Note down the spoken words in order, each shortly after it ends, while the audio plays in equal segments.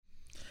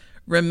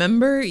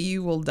Remember,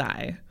 you will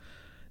die.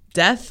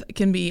 Death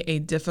can be a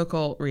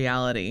difficult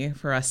reality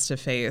for us to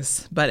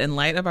face, but in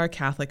light of our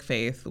Catholic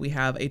faith, we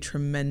have a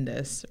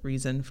tremendous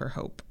reason for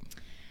hope.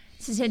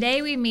 So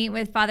today we meet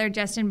with Father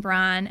Justin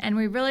Braun, and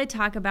we really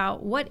talk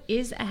about what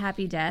is a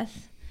happy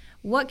death.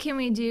 What can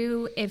we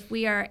do if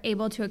we are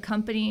able to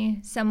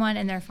accompany someone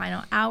in their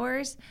final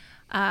hours?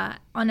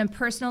 On a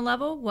personal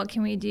level, what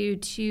can we do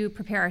to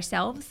prepare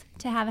ourselves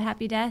to have a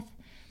happy death?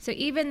 So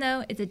even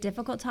though it's a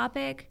difficult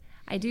topic,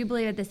 I do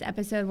believe that this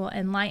episode will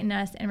enlighten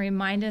us and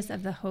remind us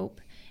of the hope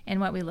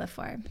and what we live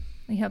for.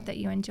 We hope that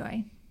you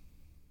enjoy.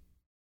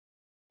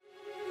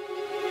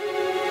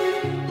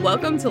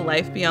 Welcome to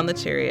Life Beyond the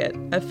Chariot,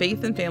 a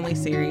faith and family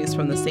series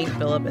from the St.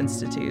 Philip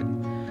Institute.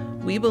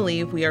 We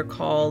believe we are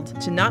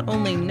called to not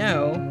only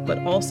know, but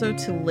also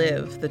to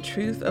live the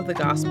truth of the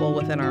gospel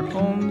within our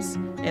homes,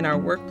 in our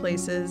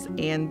workplaces,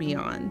 and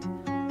beyond.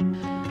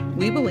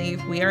 We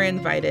believe we are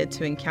invited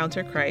to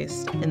encounter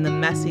Christ in the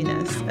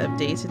messiness of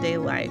day-to-day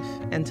life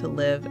and to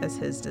live as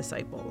his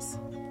disciples.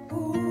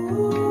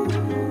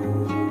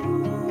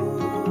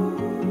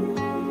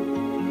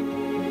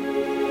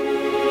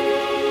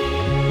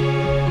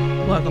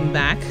 Welcome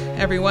back,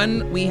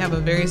 everyone. We have a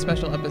very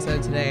special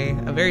episode today,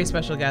 a very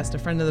special guest, a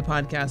friend of the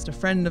podcast, a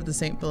friend of the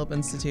St. Philip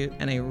Institute,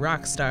 and a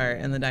rock star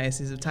in the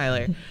Diocese of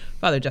Tyler,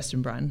 Father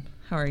Justin Braun.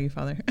 How are you,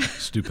 Father?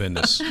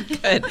 Stupendous.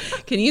 Good.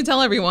 Can you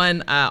tell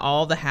everyone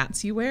all the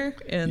hats you wear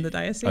in the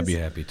diocese? I'd be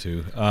happy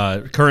to.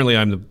 Currently,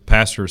 I'm the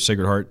pastor of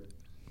Sacred Heart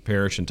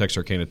Parish in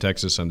Texarkana,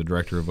 Texas. I'm the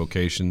director of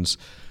vocations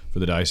for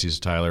the Diocese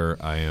of Tyler.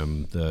 I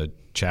am the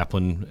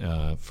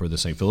chaplain for the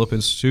St. Philip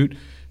Institute,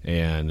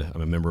 and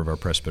I'm a member of our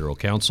Presbyteral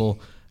Council.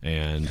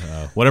 And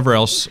whatever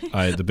else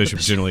the bishop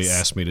generally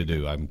asks me to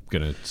do, I'm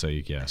going to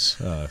say yes.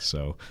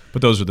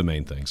 But those are the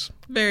main things.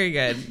 Very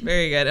good.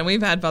 Very good. And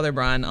we've had Father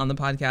Braun on the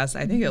podcast,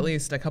 I think at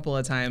least a couple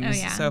of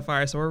times so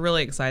far. So we're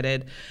really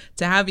excited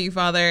to have you,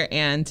 Father.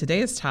 And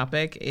today's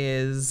topic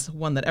is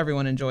one that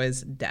everyone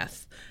enjoys,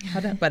 death,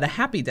 but a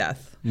happy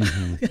death.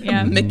 Mm-hmm.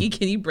 Yeah. Mickey,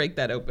 can you break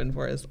that open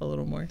for us a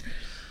little more?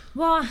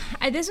 Well,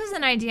 this was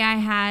an idea I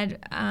had,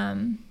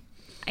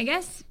 I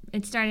guess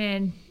it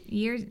started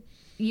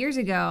years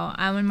ago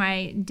when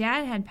my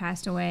dad had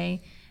passed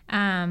away.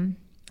 I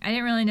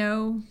didn't really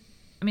know.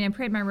 I mean, I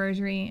prayed my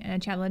rosary and a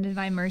chaplet of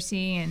Divine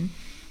Mercy,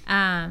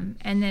 and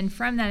then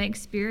from that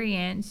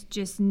experience,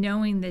 just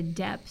knowing the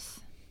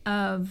depth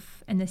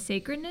of and the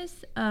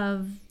sacredness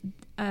of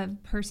a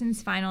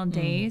person's final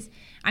days,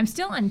 I'm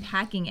still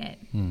unpacking it.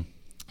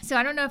 So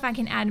I don't know if I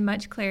can add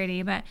much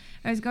clarity, but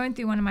I was going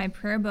through one of my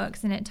prayer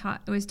books, and it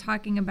was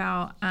talking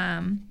about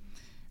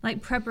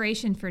like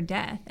preparation for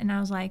death, and I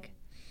was like,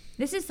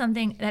 this is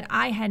something that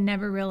I had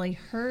never really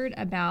heard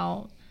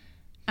about.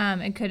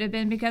 It could have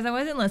been because I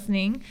wasn't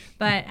listening,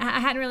 but I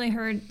hadn't really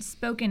heard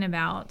spoken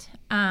about.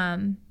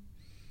 And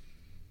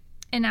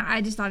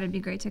I just thought it'd be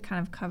great to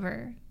kind of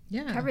cover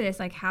this.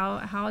 Like,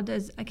 how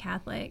does a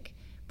Catholic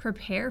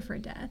prepare for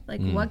death?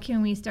 Like, what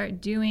can we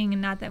start doing?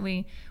 And not that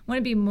we want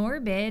to be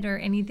morbid or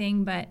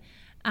anything, but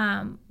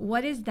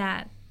what is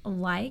that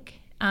like?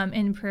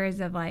 In prayers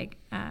of like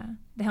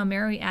the Hail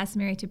Mary, we ask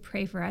Mary to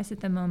pray for us at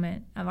the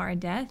moment of our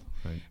death.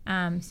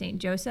 Right. St.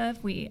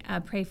 Joseph, we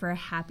pray for a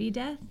happy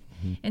death.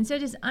 Mm-hmm. And so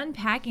just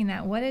unpacking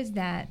that, what does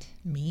that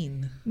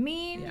mean?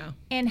 Yeah.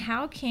 And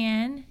how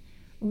can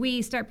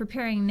we start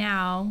preparing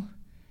now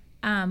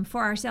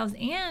for ourselves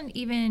and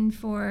even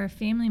for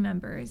family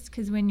members?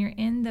 Because when you're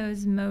in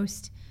those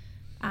most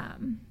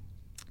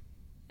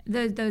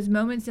those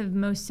moments of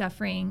most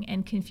suffering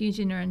and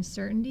confusion or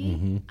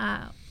uncertainty,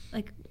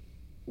 like,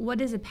 what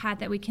is a path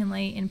that we can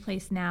lay in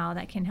place now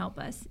that can help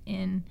us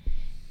in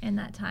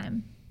that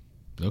time?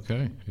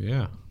 Okay,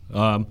 yeah.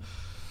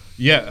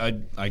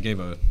 I gave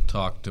a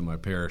talk to my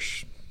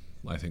parish,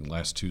 I think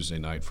last Tuesday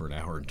night, for an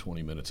hour and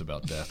 20 minutes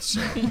about death.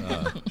 So,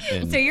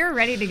 so you're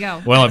ready to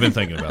go. Well, I've been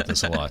thinking about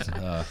this a lot.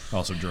 I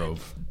also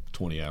drove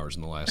 20 hours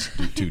in the last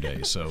 2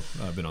 days, so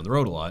I've been on the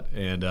road a lot.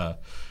 And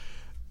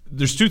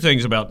there's two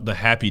things about the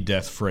happy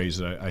death phrase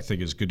that I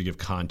think is good to give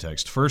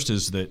context. First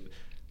is that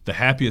the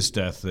happiest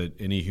death that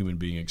any human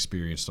being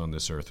experienced on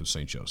this earth was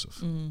St.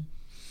 Joseph,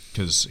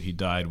 because he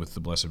died with the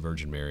Blessed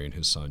Virgin Mary and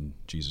his son,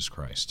 Jesus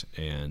Christ.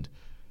 And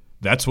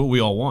that's what we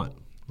all want,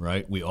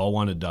 right? We all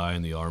want to die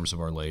in the arms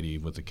of Our Lady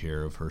with the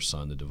care of her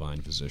son, the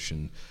divine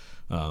physician.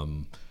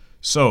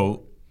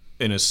 So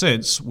in a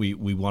sense, we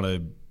want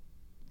to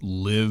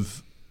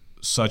live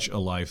such a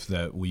life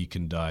that we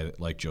can die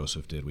like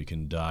Joseph did. We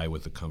can die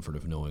with the comfort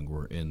of knowing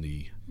we're in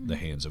the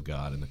hands of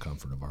God and the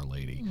comfort of Our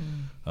Lady.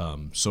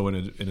 So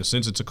in a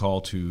sense, it's a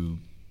call to,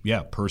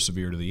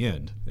 persevere to the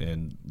end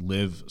and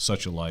live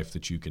such a life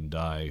that you can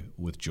die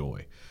with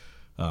joy.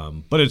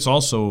 But it's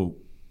also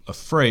a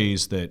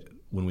phrase that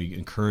when we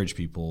encourage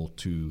people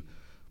to,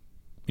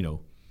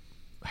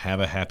 have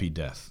a happy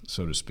death,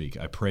 so to speak,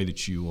 I pray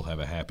that you will have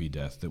a happy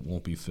death that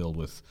won't be filled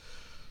with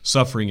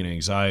suffering and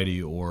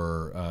anxiety,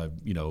 or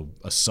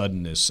a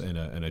suddenness and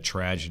a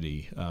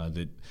tragedy,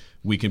 that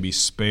we can be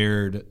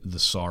spared the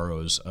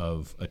sorrows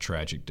of a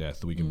tragic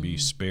death. We can be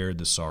spared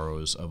the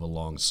sorrows of a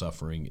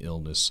long-suffering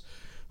illness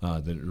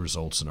that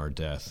results in our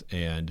death.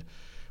 And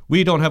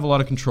we don't have a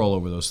lot of control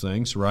over those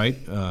things, right?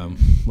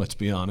 Let's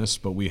be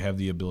honest. But we have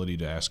the ability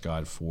to ask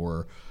God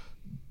for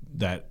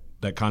that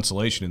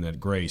consolation and that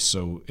grace.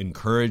 So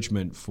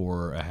encouragement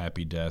for a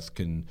happy death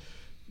can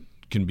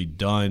be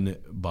done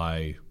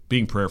by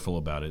being prayerful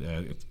about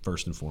it.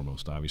 First and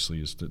foremost,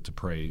 obviously, is to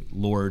pray,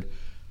 Lord,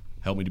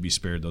 help me to be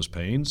spared those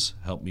pains.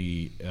 Help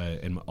me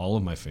and all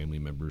of my family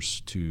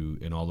members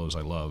and all those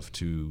I love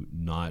to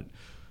not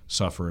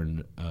suffer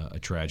a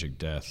tragic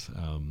death,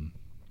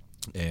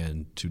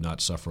 and to not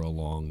suffer a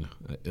long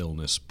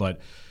illness.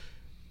 But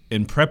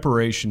in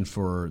preparation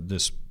for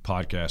this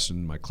podcast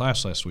and my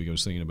class last week, I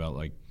was thinking about,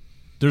 like,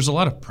 there's a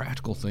lot of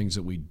practical things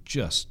that we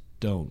just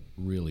don't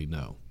really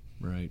know,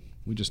 right?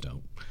 We just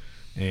don't.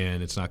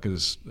 And it's not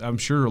because I'm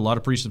sure a lot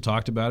of priests have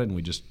talked about it, and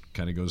we just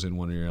kind of goes in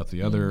one ear out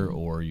the other,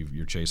 or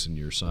you're chasing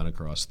your son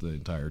across the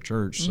entire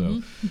church,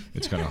 so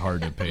it's kind of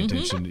hard to pay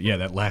attention. Yeah,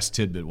 that last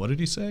tidbit. What did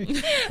he say?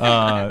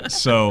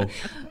 So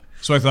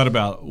I thought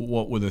about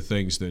what were the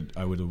things that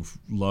I would have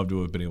loved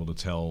to have been able to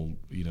tell,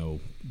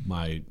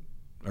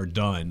 or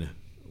done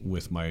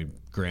with my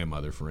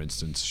grandmother, for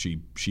instance.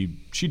 She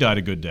died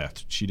a good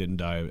death. She didn't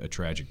die a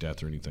tragic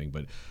death or anything,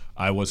 but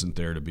I wasn't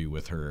there to be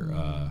with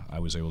her. I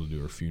was able to do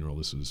her funeral.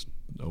 This was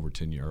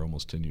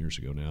almost 10 years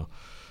ago now.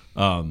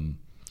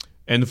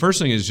 And the first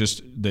thing is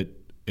just that,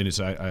 and it's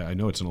I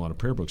know it's in a lot of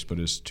prayer books, but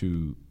is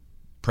to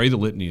pray the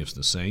litany of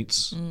the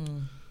saints,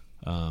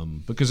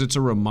 because it's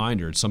a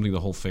reminder. It's something the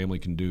whole family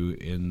can do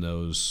in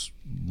those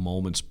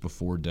moments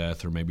before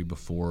death, or maybe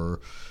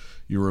before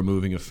you're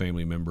removing a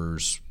family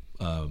member's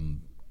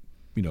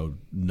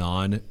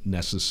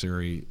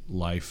non-necessary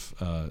life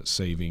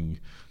saving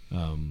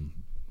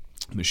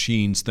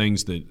machines,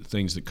 things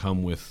that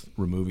come with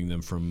removing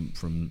them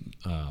from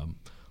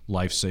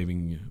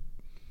life-saving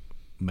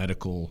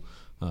medical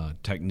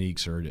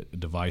techniques or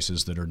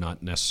devices that are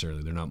not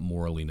necessarily, they're not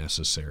morally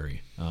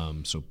necessary.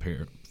 So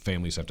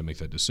families have to make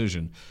that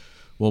decision.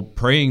 Well,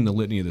 praying the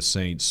Litany of the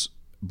Saints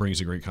brings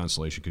a great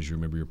consolation, because you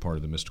remember you're part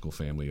of the mystical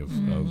family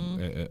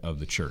of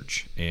the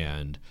church.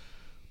 And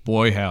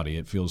boy, howdy,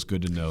 it feels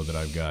good to know that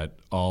I've got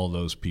all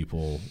those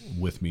people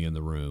with me in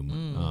the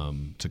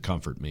room to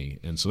comfort me.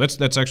 And so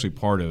that's actually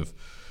part of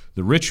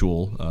the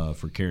ritual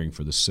for caring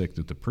for the sick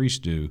that the priests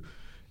do.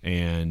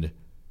 And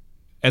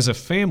as a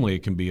family,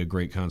 it can be a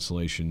great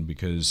consolation,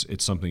 because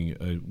it's something,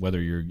 whether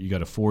you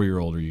got a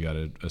 4-year-old or you got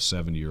a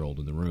 70-year-old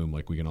in the room,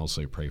 like, we can all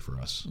say, pray for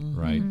us,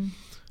 right?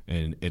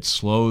 And it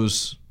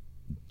slows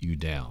you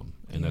down.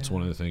 And that's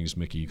one of the things,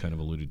 Mickey, you kind of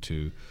alluded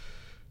to,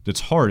 that's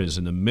hard, is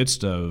in the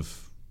midst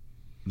of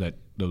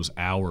those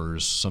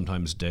hours,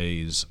 sometimes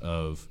days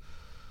of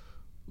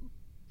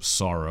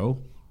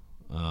sorrow,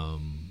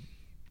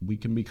 we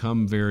can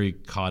become very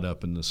caught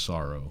up in the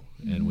sorrow,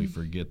 and we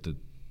forget that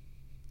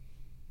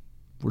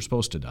we're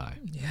supposed to die.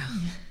 Yeah.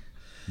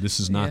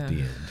 This is not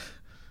the end.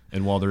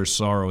 And while there's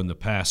sorrow in the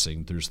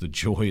passing, there's the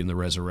joy in the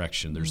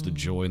resurrection. There's the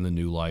joy in the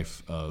new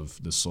life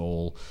of the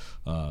soul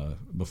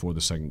before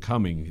the second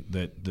coming,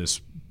 that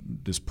this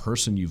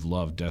person you've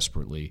loved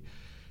desperately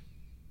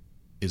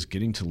is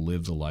getting to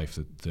live the life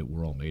that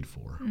we're all made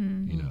for,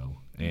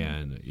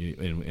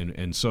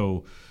 and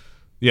so,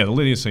 yeah, the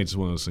Litany of Saints is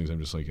one of those things I'm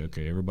just like,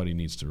 okay, everybody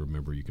needs to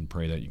remember. You can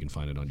pray that, you can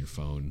find it on your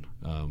phone,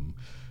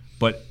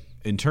 but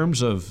in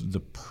terms of the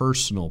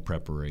personal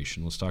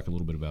preparation, let's talk a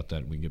little bit about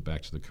that, and we can get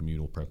back to the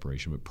communal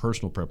preparation. But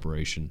personal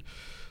preparation,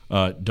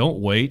 don't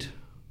wait.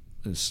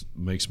 This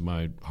makes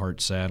my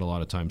heart sad. A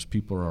lot of times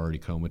people are already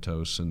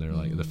comatose, and they're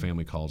like, the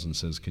family calls and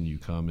says, can you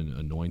come and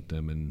anoint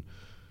them? And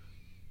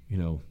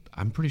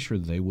I'm pretty sure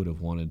they would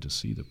have wanted to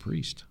see the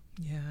priest.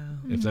 Yeah.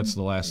 If that's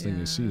the last thing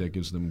they see, that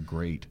gives them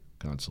great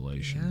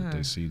consolation, that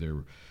they see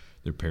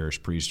their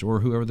parish priest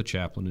or whoever the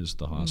chaplain is at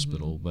the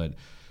hospital. But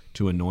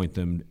to anoint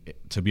them,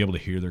 to be able to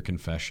hear their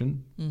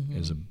confession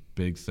is a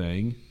big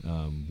thing.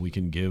 We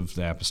can give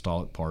the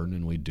apostolic pardon,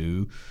 and we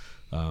do,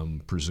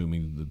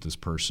 presuming that this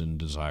person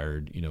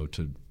desired,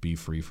 to be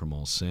free from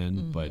all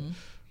sin. But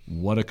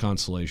what a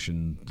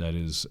consolation that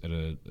is at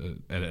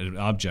an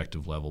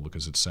objective level,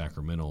 because it's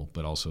sacramental,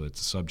 but also at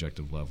the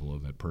subjective level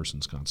of that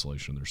person's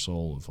consolation in their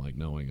soul, of like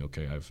knowing,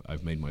 okay,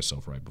 I've made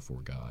myself right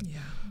before God. Yeah.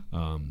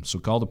 So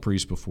call the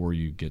priest before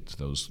you get to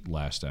those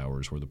last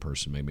hours where the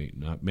person may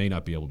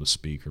not be able to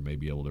speak or may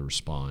be able to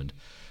respond.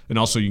 And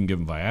also you can give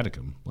them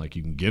viaticum, like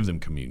you can give them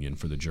communion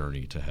for the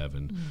journey to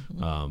heaven.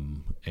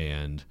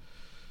 And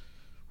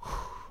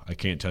I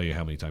can't tell you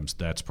how many times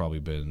that's probably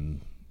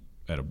been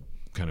at a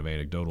kind of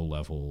anecdotal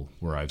level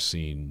where I've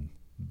seen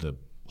the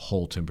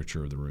whole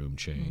temperature of the room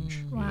change.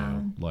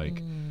 Wow.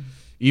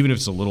 Even if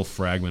it's a little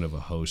fragment of a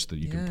host that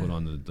you can put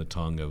on the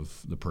tongue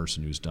of the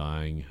person who's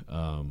dying,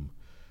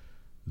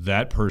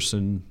 that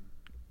person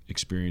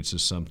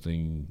experiences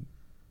something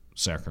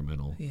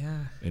sacramental. Yeah.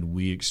 And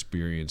we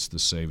experience the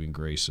saving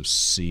grace of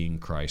seeing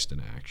Christ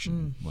in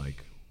action.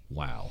 Like,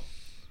 wow,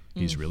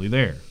 he's really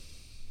there.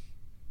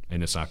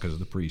 And it's not because of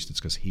the priest, it's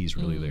because he's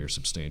really there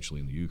substantially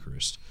in the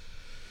Eucharist.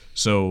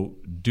 So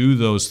do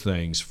those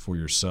things for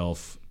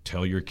yourself.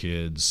 Tell your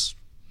kids,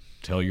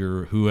 tell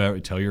your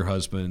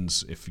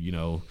husbands. If you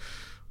know,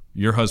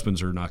 your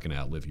husbands are not going to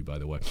outlive you, by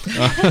the way.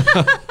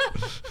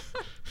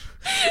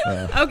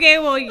 Okay,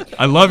 well,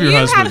 I love your you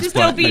husbands. have to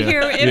still be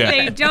here if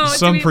they don't.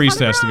 Some Do we priest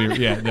put has to them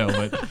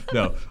be.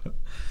 No.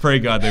 Pray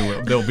God they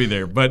will. They'll be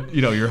there. But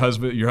your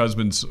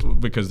husbands,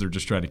 because they're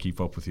just trying to keep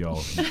up with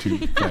y'all, two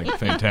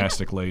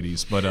fantastic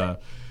ladies.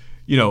 But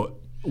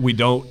we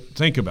don't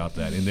think about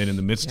that, and then in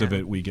the midst of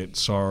it, we get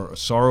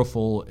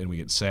sorrowful and we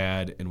get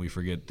sad, and we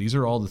forget these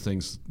are all the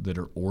things that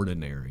are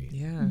ordinary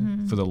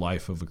for the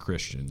life of a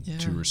Christian,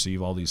 to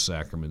receive all these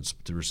sacraments,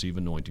 to receive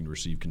anointing, to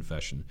receive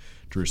confession,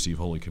 to receive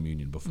Holy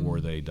Communion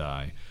before they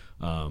die.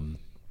 And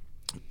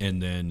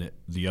then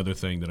the other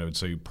thing that I would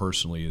say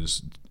personally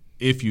is,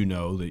 if you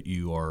know that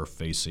you are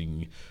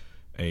facing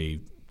a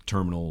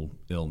terminal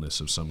illness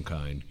of some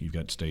kind, you've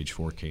got stage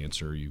 4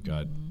 cancer, you've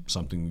got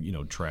something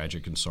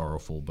tragic and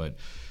sorrowful, but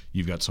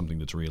you've got something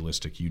that's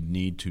realistic, you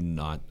need to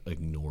not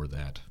ignore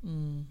that.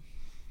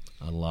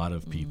 A lot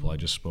of people, I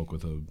just spoke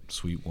with a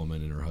sweet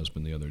woman and her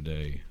husband the other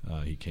day.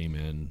 He came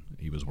in,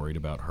 he was worried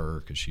about her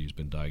because she's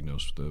been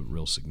diagnosed with a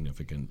real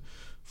significant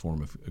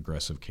form of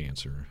aggressive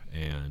cancer,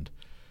 and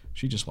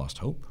she just lost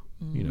hope.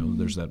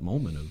 There's that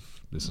moment of,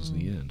 this is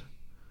the end.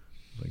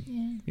 Like,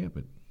 yeah,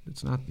 but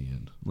it's not the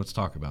end. Let's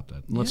talk about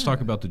that. Let's talk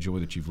about the joy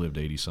that you've lived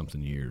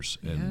 80-something years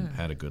and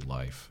had a good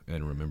life,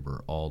 and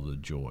remember all the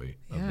joy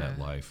of that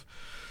life.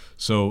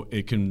 So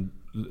it can,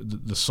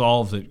 the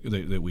solve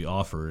that we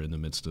offer in the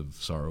midst of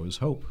sorrow is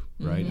hope,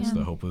 right? It's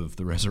the hope of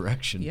the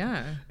resurrection.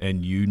 Yeah.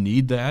 And you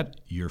need that.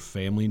 Your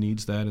family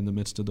needs that in the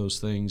midst of those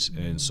things.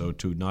 And so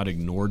to not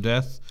ignore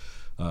death,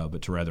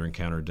 but to rather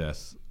encounter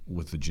death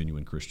with the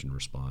genuine Christian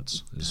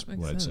response is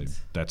what I'd say.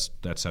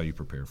 That's how you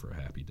prepare for a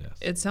happy death.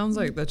 It sounds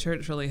like the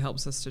church really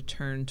helps us to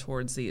turn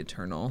towards the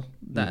eternal.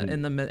 That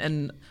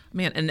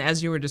and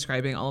as you were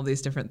describing all of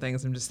these different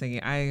things, I'm just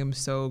thinking, I am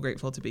so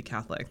grateful to be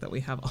Catholic that we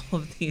have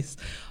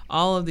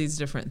all of these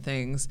different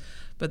things,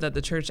 but that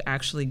the church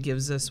actually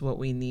gives us what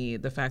we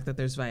need. The fact that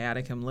there's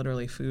viaticum,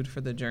 literally food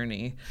for the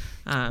journey,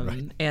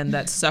 and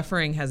that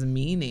suffering has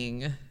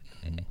meaning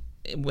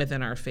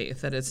within our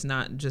faith, that it's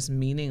not just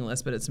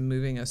meaningless, but it's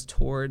moving us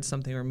towards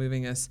something, or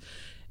moving us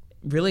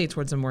really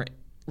towards a more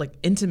like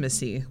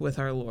intimacy with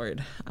our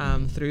Lord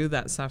through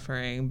that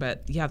suffering.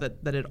 But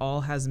that it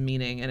all has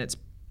meaning, and it's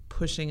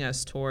pushing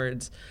us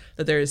towards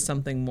that there is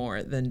something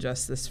more than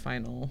just this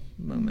final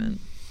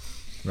moment.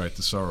 Right,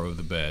 the sorrow of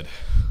the bed.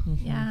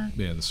 Yeah,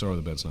 the sorrow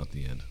of the bed's not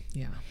the end.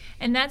 Yeah.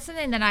 And that's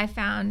something that I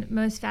found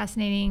most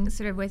fascinating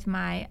sort of with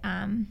my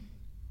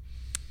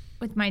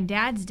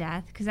dad's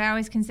death, because I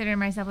always considered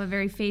myself a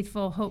very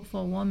faithful,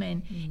 hopeful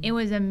woman. It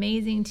was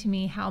amazing to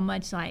me how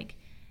much like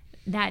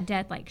that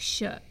death like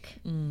shook.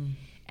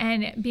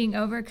 And being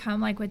overcome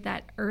like with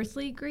that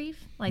earthly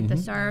grief, like the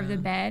sorrow of the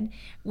bed,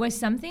 was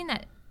something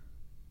that,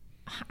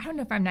 I don't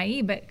know if I'm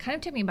naive, but kind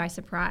of took me by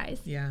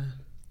surprise. Yeah.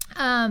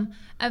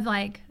 Of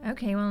like,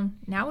 okay, well,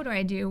 now what do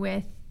I do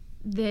with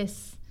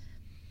this?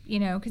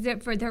 Because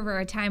there were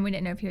a time we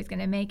didn't know if he was going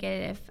to make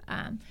it,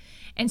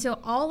 and so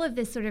all of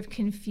this sort of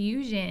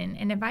confusion,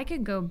 and if I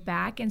could go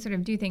back and sort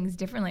of do things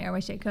differently, I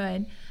wish I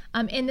could,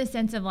 in the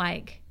sense of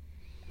like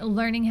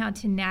learning how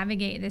to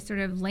navigate this sort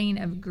of lane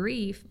of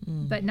grief,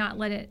 but not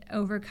let it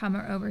overcome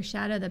or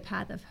overshadow the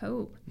path of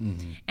hope.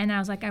 And I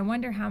was like, I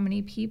wonder how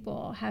many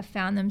people have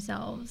found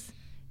themselves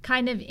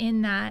kind of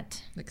in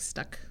that, like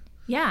stuck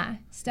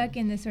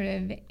in this sort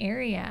of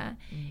area,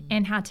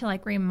 and how to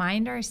like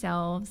remind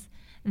ourselves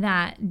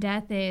that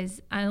death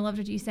is, I loved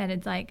what you said,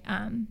 it's like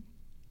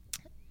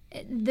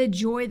the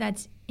joy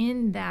that's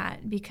in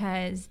that,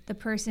 because the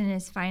person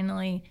is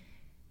finally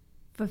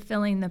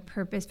fulfilling the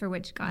purpose for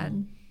which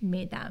God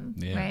made them,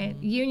 right?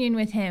 Union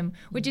with him,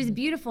 which is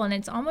beautiful. And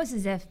it's almost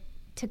as if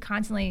to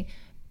constantly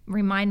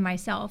remind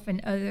myself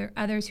and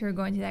others who are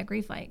going through that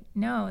grief, like,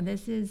 no,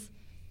 this is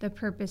the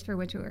purpose for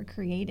which we were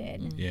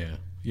created.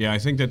 Yeah, I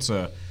think that's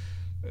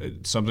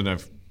something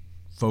I've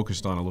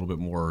focused on a little bit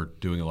more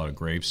doing a lot of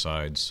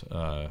gravesides,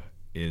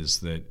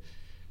 is that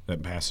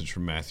passage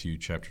from Matthew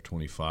chapter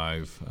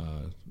 25,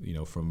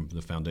 from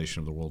the foundation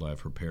of the world I've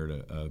prepared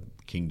a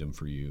kingdom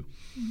for you.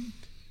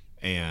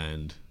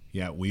 And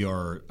we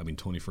are,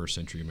 21st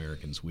century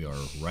Americans, we are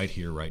right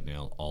here, right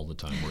now, all the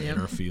time. We're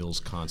in our feels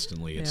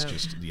constantly. It's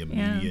just the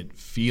immediate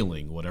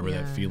feeling, whatever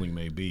that feeling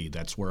may be,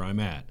 that's where I'm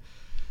at.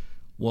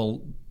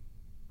 Well,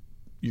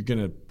 you're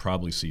going to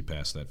probably see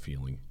past that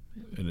feeling.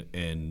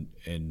 And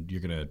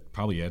you're going to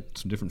probably had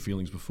some different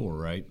feelings before,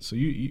 right? So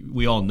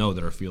we all know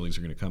that our feelings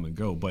are going to come and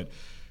go, but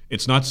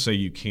it's not to say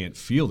you can't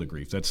feel the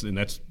grief. That's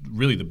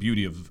really the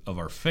beauty of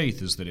our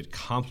faith, is that it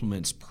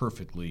complements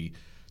perfectly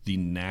the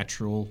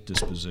natural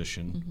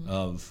disposition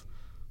of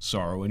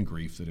sorrow and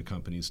grief that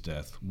accompanies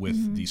death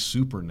with the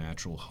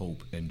supernatural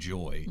hope and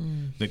joy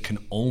that can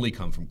only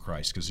come from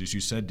Christ. Because as you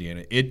said,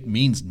 Deanna, it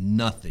means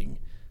nothing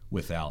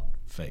without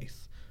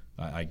faith.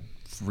 I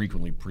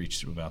frequently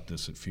preach about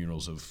this at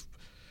funerals of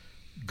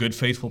good,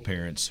 faithful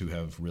parents who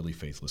have really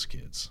faithless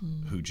kids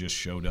who just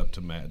showed up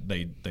to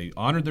they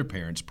honored their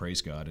parents,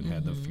 praise God, and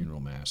had the funeral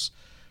mass.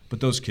 But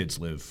those kids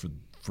live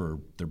for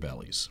their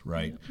bellies,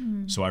 right?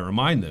 So I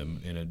remind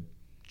them in a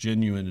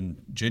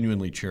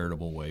genuinely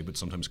charitable way, but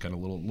sometimes kind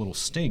of little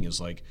sting is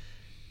like,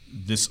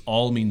 this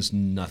all means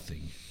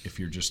nothing if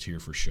you're just here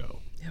for show.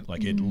 Yep.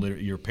 Like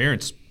your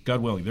parents,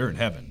 God willing, they're in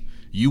heaven.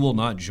 You will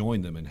not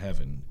join them in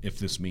heaven if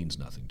this means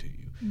nothing to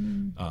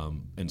you.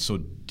 And so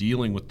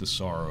dealing with the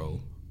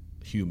sorrow,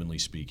 humanly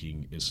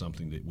speaking, is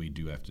something that we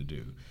do have to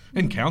do.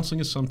 And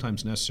counseling is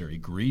sometimes necessary.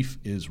 Grief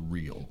is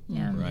real,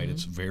 right?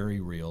 It's very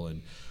real.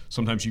 And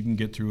sometimes you can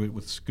get through it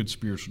with good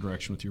spiritual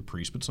direction with your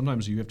priest, but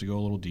sometimes you have to go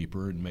a little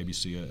deeper and maybe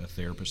see a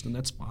therapist, and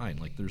that's fine.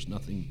 Like, there's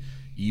nothing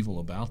evil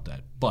about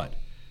that. But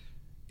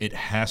it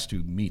has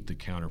to meet the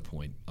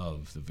counterpoint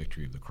of the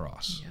victory of the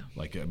cross. Yeah.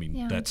 Like, I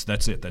mean, that's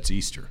it. That's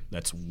Easter.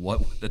 That's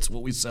what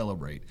we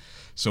celebrate.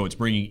 So it's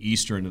bringing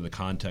Easter into the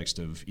context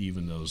of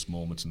even those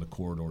moments in the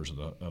corridors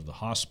of the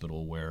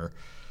hospital where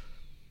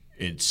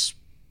it's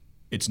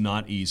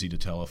not easy to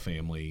tell a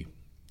family,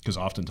 because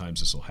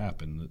oftentimes this will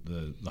happen.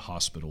 The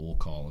hospital will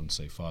call and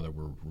say, Father,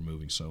 we're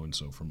removing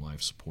so-and-so from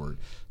life support.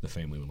 The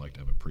family would like to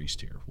have a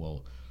priest here.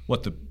 Well,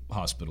 what the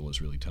hospital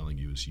is really telling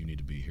you is you need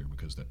to be here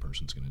because that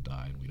person's going to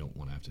die, and we don't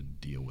want to have to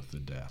deal with the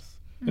death.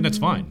 And that's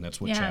fine.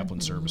 That's what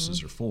chaplain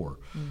services are for.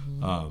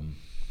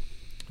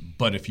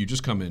 But if you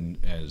just come in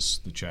as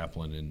the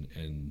chaplain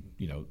and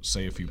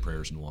say a few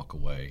prayers and walk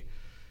away,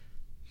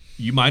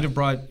 you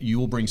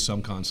will bring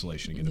some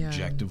consolation, again,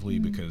 objectively,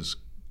 because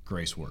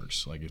grace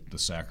works. Like, if the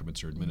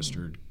sacraments are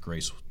administered,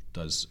 grace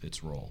does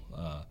its role.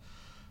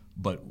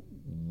 But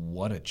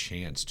what a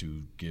chance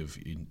to give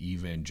an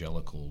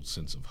evangelical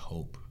sense of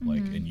hope.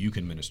 Like, and you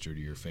can minister to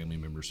your family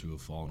members who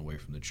have fallen away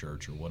from the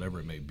church or whatever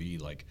it may be.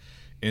 Like,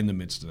 in the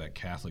midst of that,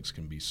 Catholics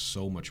can be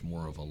so much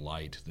more of a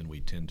light than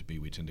we tend to be.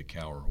 We tend to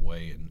cower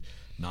away and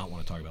not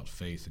want to talk about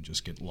faith and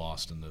just get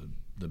lost in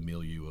the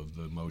milieu of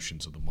the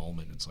emotions of the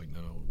moment. It's like,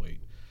 no,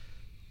 wait,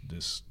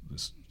 this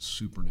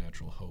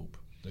supernatural hope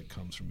that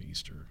comes from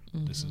Easter,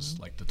 this is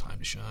like the time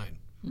to shine.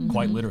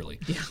 Quite literally.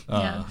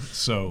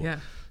 So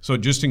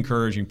just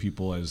encouraging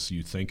people as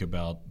you think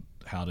about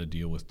how to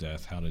deal with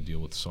death, how to deal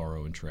with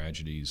sorrow and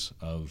tragedies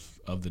of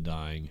the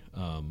dying,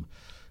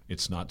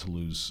 it's not to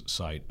lose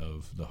sight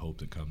of the hope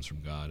that comes from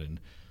God. And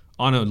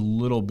on a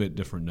little bit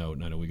different note,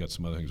 and I know we got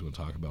some other things we'll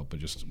talk about, but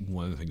just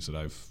one of the things that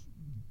I've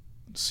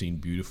seen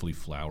beautifully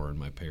flower in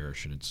my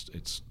parish, and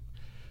it's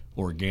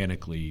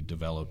organically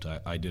developed.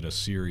 I did a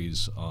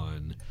series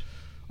on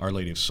Our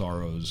Lady of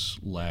Sorrows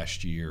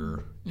last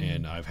year,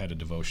 and I've had a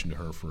devotion to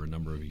her for a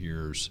number of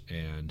years,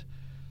 and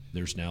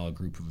there's now a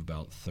group of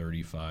about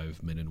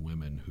 35 men and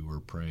women who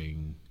are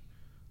praying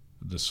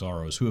the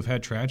sorrows, who have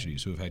had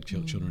tragedies, who have had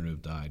children who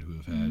have died, who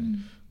have had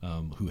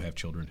who have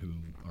children who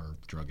are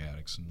drug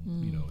addicts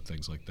and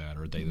things like that,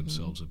 or they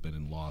themselves have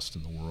been lost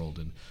in the world.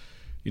 And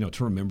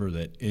to remember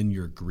that in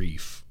your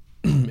grief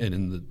and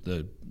in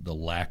the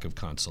lack of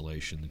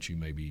consolation that you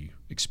may be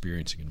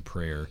experiencing in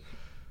prayer,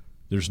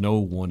 there's no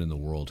one in the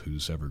world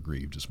who's ever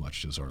grieved as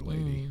much as Our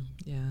Lady.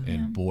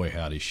 And boy,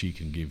 howdy, she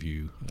can give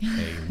you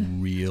a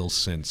real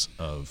sense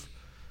of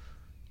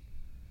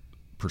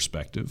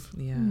perspective,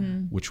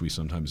 which we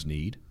sometimes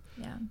need.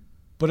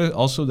 But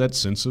also that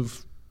sense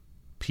of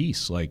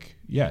peace. Like,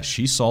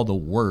 she saw the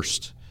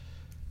worst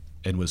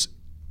and was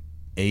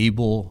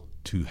able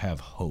to have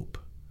hope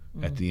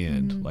at the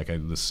end. Like,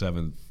 the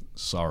seventh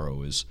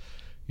sorrow is,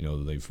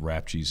 they've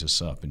wrapped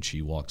Jesus up and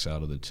she walks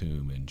out of the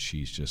tomb and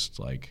she's just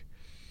like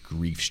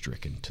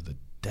grief-stricken to the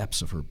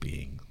depths of her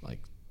being, like,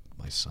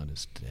 my son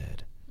is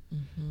dead.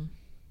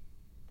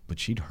 But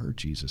she'd heard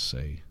Jesus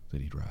say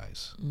that he'd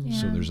rise.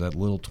 So there's that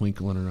little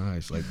twinkle in her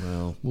eyes, like,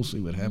 well, we'll see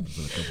what happens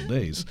in a couple of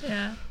days.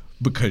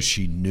 Because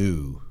she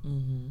knew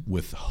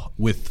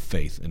with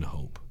faith and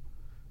hope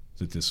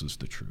that this was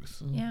the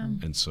truth.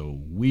 And so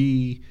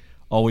we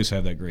always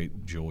have that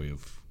great joy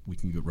of we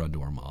can run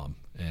to our mom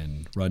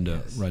and run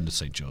to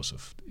St.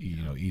 Joseph,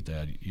 eat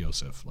that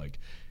Joseph. Like,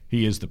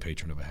 he is the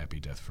patron of a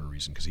happy death for a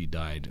reason, because he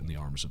died in the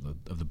arms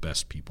of the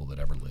best people that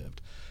ever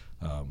lived.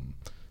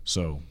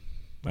 So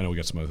I know we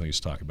got some other things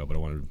to talk about, but I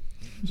wanted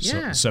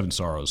Seven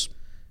Sorrows.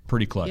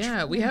 Pretty clutch.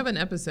 Yeah, we have an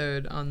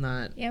episode on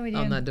that. Yeah, we do.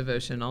 On that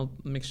devotion. I'll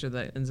make sure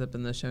that ends up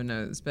in the show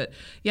notes. But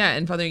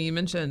and Father, you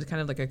mentioned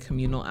kind of like a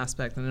communal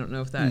aspect, and I don't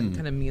know if that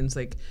kind of means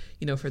like,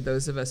 for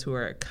those of us who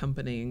are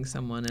accompanying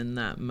someone in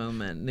that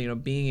moment,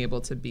 being able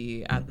to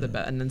be at the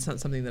bed, and it's not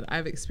something that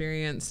I've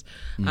experienced,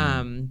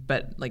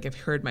 but like I've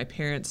heard my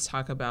parents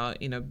talk about,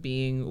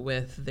 being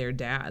with their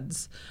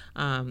dads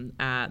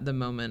at the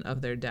moment of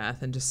their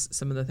death, and just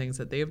some of the things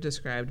that they've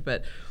described.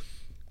 But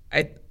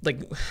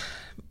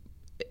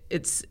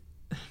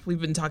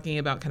we've been talking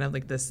about kind of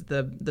like this,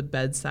 the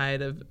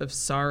bedside of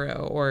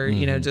sorrow, or,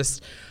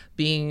 just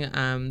being,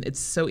 it's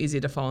so easy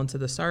to fall into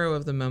the sorrow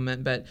of the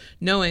moment, but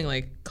knowing,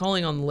 like,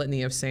 calling on the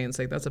litany of saints,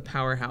 like, that's a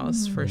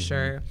powerhouse for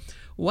sure.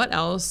 what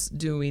else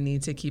do we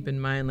need to keep in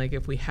mind? Like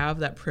if we have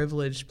that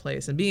privileged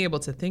place and being able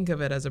to think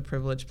of it as a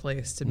privileged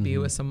place to be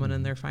with someone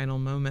in their final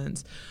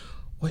moments,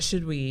 what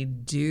should we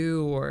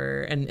do?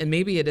 Or and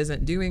maybe it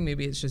isn't doing,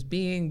 maybe it's just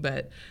being,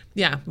 but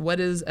yeah, what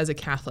is, as a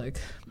Catholic?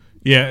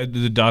 Yeah,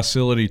 the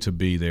docility to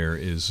be there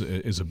is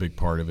a big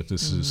part of it.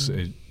 This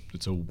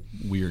it's a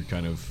weird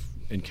kind of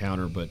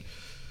encounter, but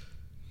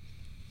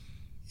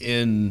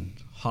in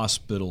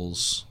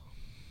hospitals,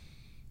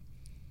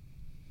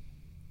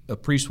 a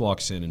priest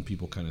walks in and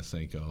people kind of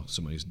think, oh,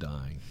 somebody's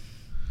dying.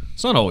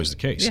 It's not always the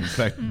case. In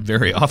fact,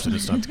 very often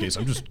it's not the case.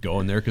 I'm just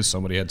going there because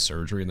somebody had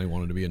surgery and they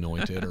wanted to be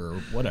anointed or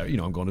whatever.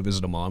 I'm going to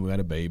visit a mom who had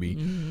a baby.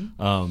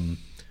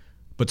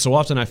 But so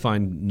often I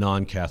find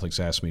non-Catholics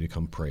ask me to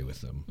come pray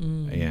with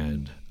them,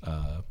 and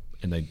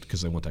they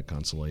because they want that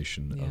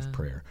consolation of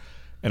prayer.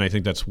 And I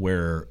think that's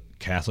where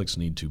Catholics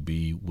need to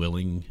be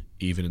willing,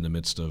 even in the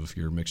midst of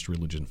your mixed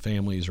religion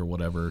families or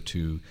whatever,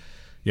 to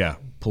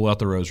pull out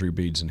the rosary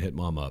beads and hit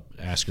mom up.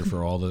 Ask her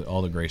for all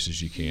the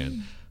graces you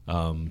can.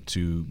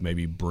 To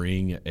maybe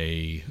bring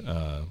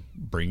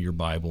your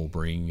Bible.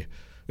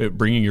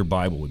 Bringing your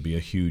Bible would be a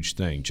huge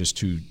thing, just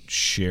to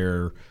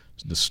share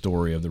the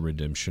story of the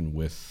redemption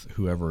with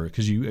whoever,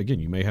 because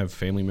you may have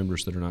family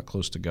members that are not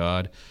close to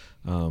God,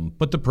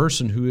 but the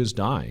person who is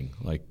dying,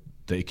 like,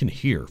 they can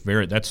hear.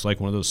 That's like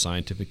one of those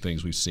scientific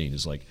things we've seen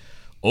is like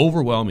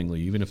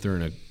overwhelmingly, even if they're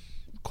in a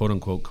quote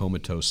unquote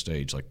comatose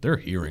stage, like they're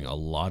hearing a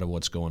lot of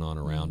what's going on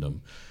around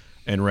them.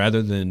 And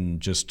rather than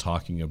just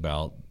talking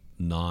about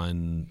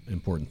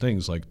non-important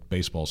things like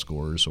baseball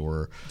scores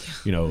or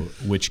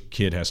which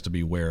kid has to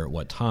be where at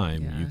what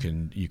time,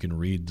 you can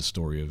read the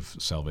story of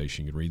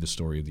salvation, you can read the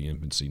story of the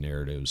infancy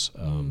narratives,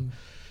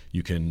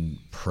 you can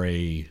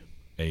pray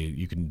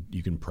you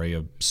can pray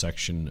a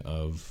section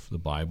of the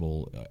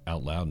Bible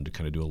out loud and to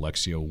kind of do a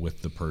lectio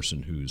with the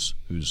person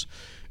who's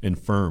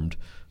infirmed,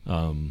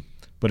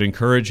 but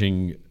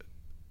encouraging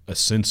a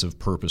sense of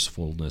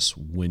purposefulness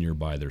when you're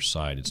by their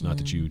side. It's not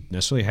that you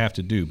necessarily have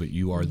to do, but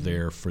you are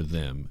there for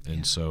them.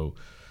 And so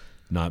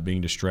not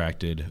being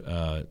distracted.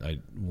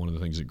 One of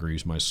the things that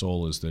grieves my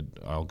soul is that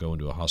I'll go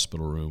into a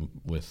hospital room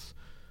with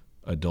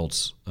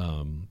adults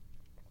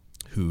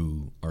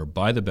who are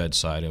by the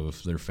bedside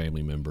of their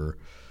family member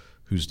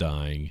who's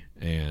dying,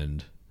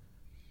 and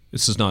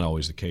this is not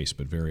always the case,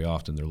 but very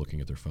often they're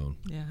looking at their phone.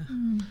 Yeah.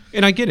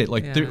 And I get it.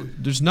 Like,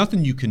 there's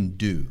nothing you can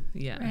do.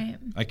 Yeah. Right.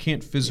 I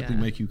can't physically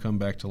make you come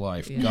back to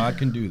life. Yeah. God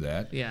can do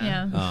that.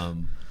 Yeah.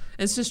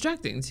 It's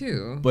distracting,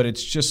 too. But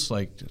it's just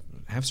like,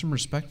 have some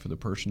respect for the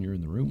person you're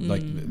in the room.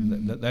 Like,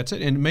 that's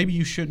it. And maybe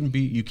you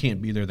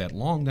can't be there that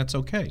long. That's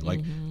okay.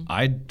 Like,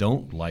 I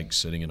don't like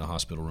sitting in a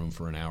hospital room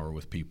for an hour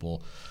with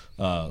people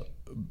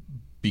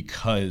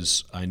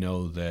because I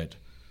know that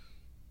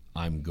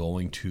I'm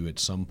going to, at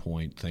some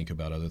point, think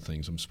about other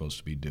things I'm supposed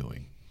to be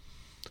doing.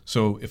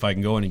 So if I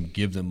can go in and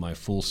give them my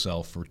full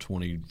self for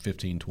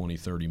 15, 20,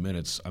 30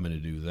 minutes, I'm going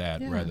to do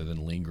that rather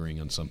than lingering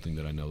on something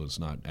that I know is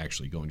not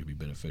actually going to be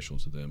beneficial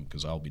to them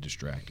because I'll be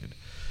distracted.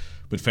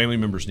 But family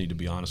members need to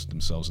be honest with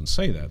themselves and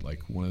say that.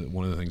 Like, one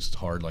of the things that's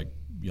hard, like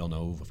y'all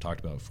know, I've talked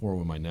about before,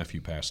 when my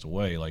nephew passed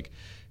away, like,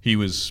 he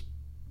was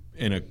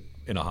in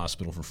a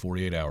hospital for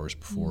 48 hours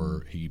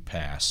before he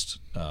passed.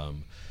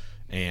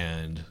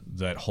 And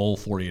that whole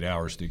 48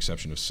 hours, to the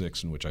exception of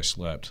 6 in which I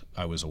slept,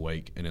 I was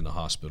awake and in the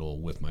hospital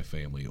with my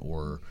family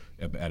or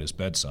at his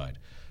bedside.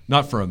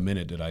 Not for a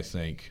minute did I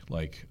think,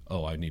 like,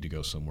 oh, I need to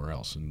go somewhere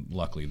else. And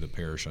luckily the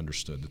parish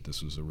understood that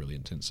this was a really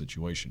intense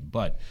situation.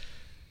 But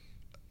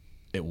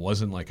it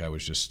wasn't like I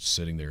was just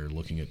sitting there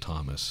looking at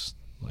Thomas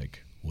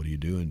like, what are you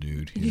doing,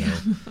 dude? You know,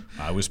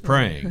 I was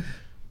praying.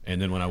 And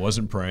then when I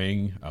wasn't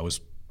praying, I was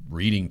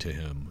reading to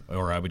him,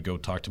 or I would go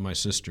talk to my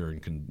sister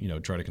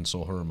and try to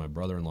console her or my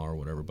brother-in-law or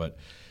whatever. But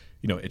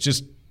it's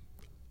just,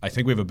 I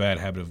think we have a bad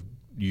habit of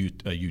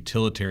a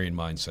utilitarian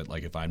mindset.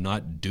 Like, if I'm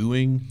not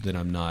doing, then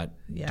I'm not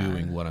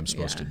doing what I'm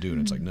supposed to do.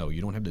 And it's like, no,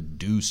 you don't have to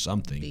do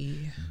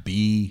something.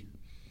 Be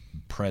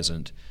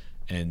present,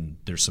 and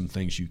there's some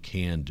things you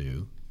can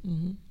do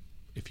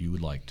if you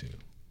would like to,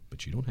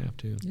 but you don't have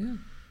to. Yeah.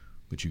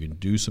 But you can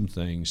do some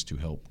things to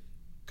help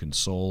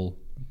console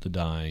the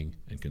dying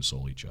and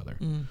console each other.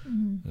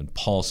 And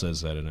Paul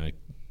says that in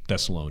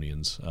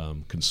Thessalonians,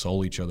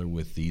 console each other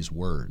with these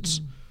words.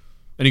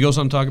 And he goes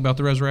on to talk about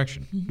the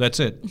resurrection. That's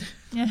it.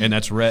 And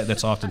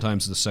that's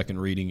oftentimes the second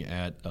reading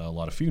at a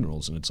lot of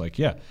funerals. And it's like,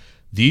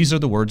 these are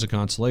the words of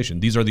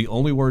consolation. These are the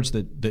only words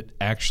that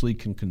actually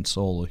can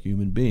console a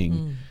human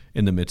being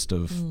in the midst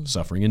of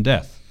suffering and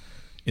death,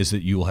 is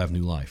that you will have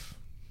new life.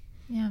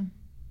 Yeah.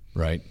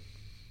 Right?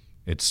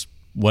 Because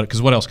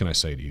what else can I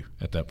say to you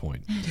at that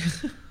point?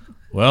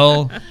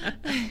 Well,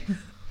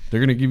 they're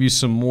going to give you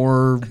some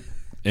more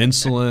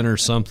insulin or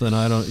something.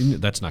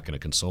 That's not going to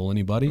console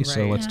anybody. Right.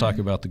 So let's talk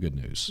about the good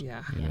news.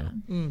 Yeah.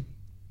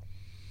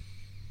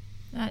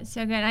 That's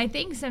so good. I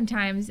think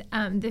sometimes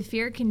the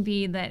fear can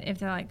be that if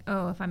they're like,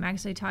 oh, if I'm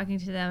actually talking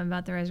to them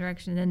about the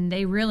resurrection, then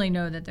they really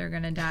know that they're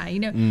going to die.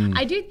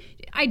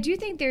 I do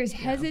think there's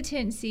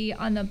hesitancy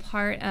on the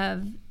part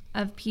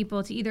of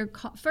people to either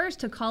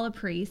call a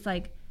priest,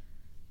 like,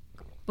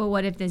 but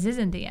what if this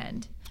isn't the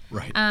end?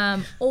 Right.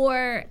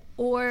 Or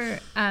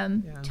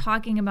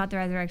talking about the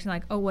resurrection,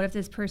 like, oh, what if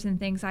this person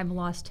thinks I've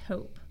lost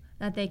hope,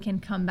 that they can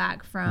come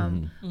back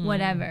from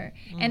whatever.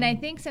 And I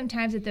think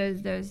sometimes that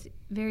those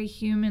very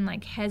human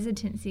like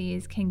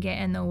hesitancies can get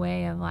in the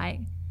way of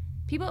like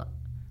people,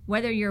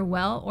 whether you're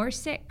well or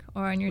sick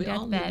or on your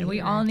deathbed, we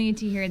all need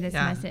to hear this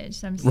message.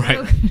 So I'm so,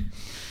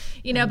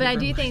 but I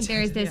do think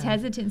there's this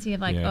hesitancy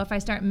of like, oh, if I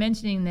start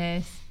mentioning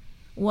this,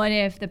 what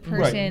if the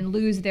person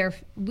lose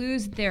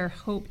their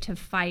hope to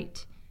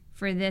fight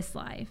for this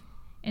life?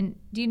 And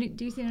do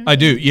you see what I'm I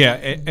do, yeah.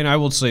 And I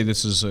will say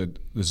this is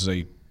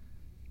a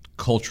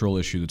cultural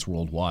issue that's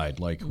worldwide.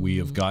 Like we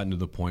have gotten to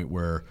the point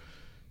where,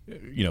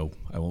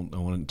 I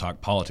want to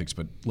talk politics,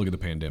 but look at the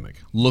pandemic.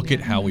 Look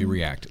at how we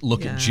react.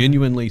 Look at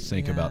genuinely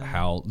think about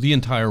how the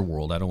entire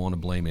world, I don't want to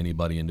blame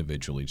anybody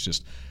individually. It's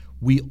just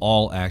we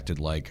all acted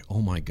like,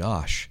 oh my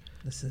gosh,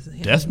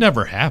 death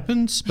never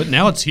happens, but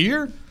now it's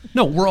here?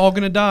 No, we're all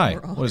going to die.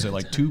 What is it,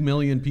 like 2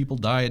 million people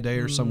die a day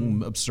or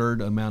some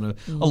absurd amount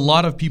of, a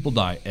lot of people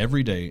die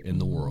every day in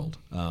the world.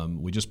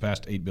 We just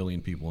passed 8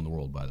 billion people in the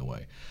world, by the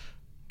way.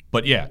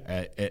 But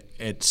yeah,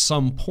 at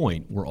some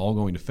point, we're all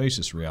going to face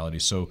this reality.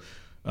 So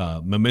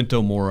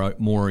memento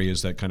mori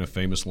is that kind of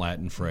famous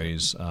Latin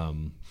phrase.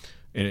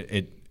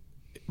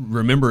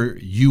 Remember,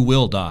 you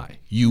will die.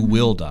 You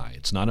will die.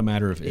 It's not a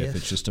matter of if,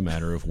 it's just a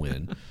matter of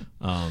when.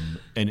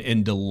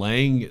 And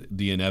delaying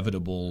the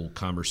inevitable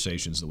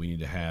conversations that we need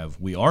to have,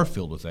 we are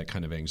filled with that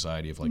kind of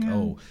anxiety of like,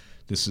 oh,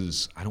 this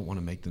is, I don't want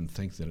to make them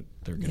think that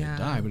they're going to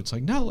die. But it's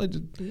like, no,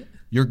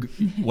 you're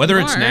whether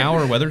it's now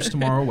or whether it's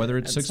tomorrow, whether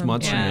it's 6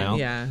 months from now.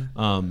 Yeah.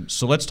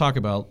 So let's talk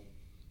about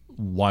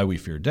why we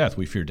fear death.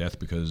 We fear death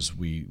because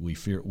we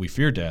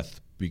fear death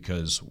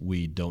because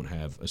we don't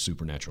have a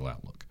supernatural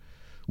outlook.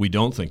 We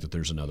don't think that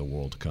there's another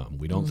world to come.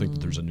 We don't think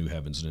that there's a new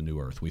heavens and a new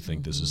earth. We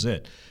think this is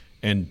it.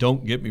 And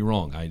don't get me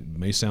wrong, I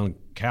may sound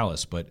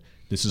callous, but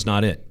this is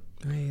not it.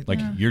 Right. Like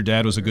your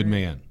dad was a good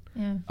man.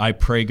 Yeah. I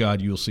pray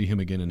God you'll see him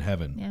again in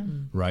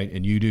heaven, right?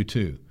 And you do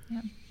too.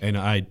 Yeah. And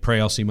I pray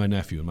I'll see my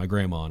nephew and my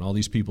grandma and all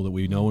these people that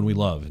we know and we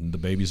love and the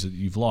babies that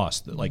you've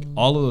lost, like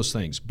all of those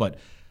things. But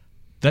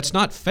that's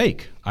not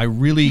fake. I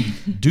really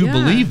do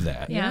believe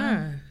that.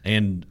 Yeah.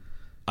 And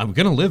I'm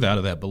going to live out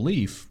of that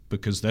belief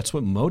because that's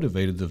what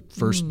motivated the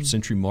first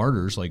century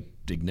martyrs like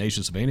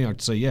Ignatius of Antioch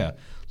to say,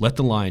 let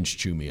the lions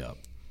chew me up.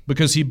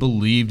 Because he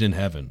believed in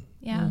heaven.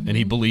 Yeah. And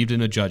he believed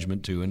in a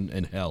judgment too,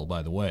 and hell,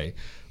 by the way.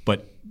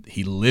 But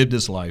he lived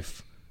his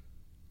life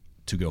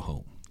to go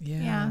home.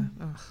 Yeah.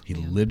 He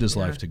lived his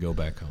life to go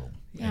back home.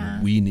 Yeah.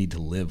 And we need to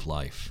live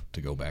life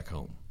to go back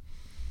home.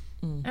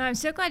 And I'm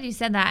so glad you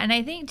said that. And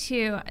I think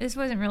too, this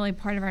wasn't really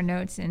part of our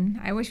notes, and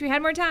I wish we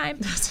had more time.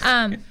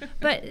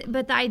 But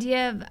the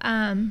idea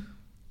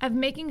of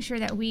making sure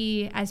that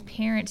we as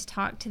parents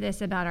talk to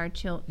this about our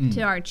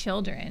to our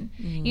children.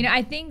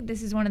 I think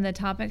this is one of the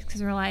topics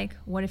because we're like,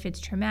 what if it's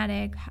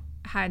traumatic?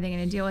 How are they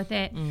going to deal with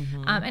it?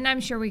 And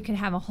I'm sure we could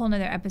have a whole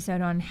nother episode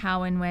on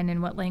how and when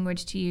and what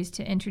language to use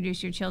to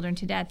introduce your children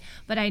to death.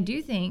 But I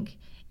do think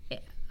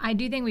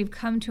we've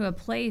come to a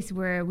place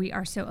where we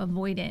are so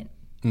avoidant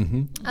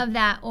of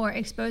that, or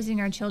exposing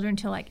our children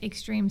to like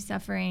extreme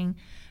suffering,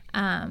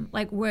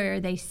 like where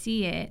they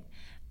see it,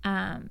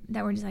 that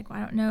we're just like, well,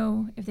 I don't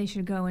know if they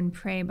should go and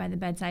pray by the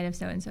bedside of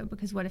so-and-so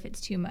because what if it's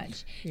too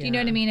much? Do you know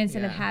what I mean?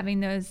 Instead of having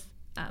those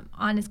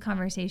honest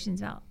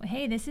conversations about,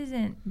 hey, this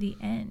isn't the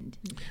end.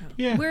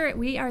 Yeah.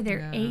 We are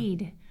their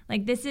aid.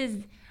 Like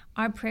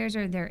our prayers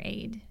are their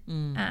aid.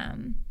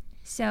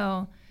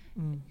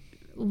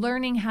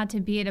 Learning how to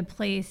be at a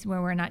place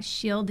where we're not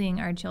shielding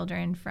our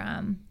children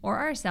from, or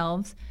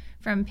ourselves,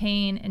 from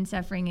pain and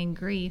suffering and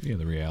grief. Yeah,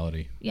 the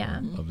reality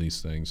of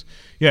these things.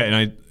 Yeah,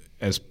 and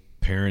as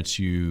parents,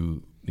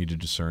 you need to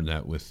discern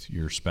that with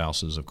your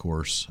spouses, of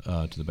course,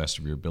 to the best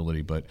of your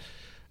ability. But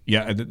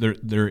yeah,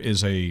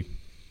 there's a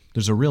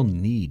real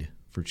need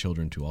for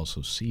children to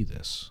also see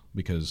this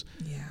because,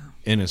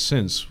 in a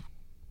sense,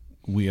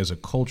 we as a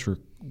culture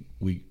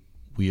we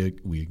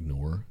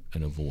ignore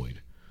and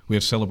avoid. We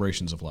have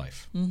celebrations of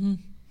life, and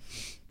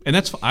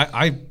that's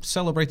I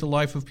celebrate the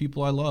life of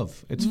people I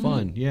love. It's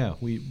fun,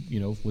 We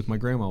with my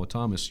grandma, with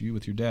Thomas, you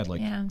with your dad,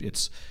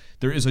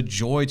 there is a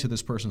joy to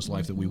this person's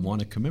life that we want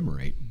to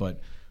commemorate,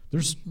 but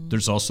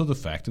there's also the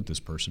fact that this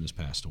person has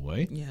passed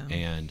away,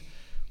 and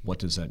what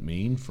does that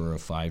mean for a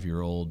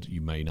 5-year-old?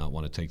 You may not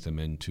want to take them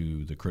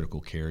into the critical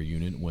care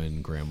unit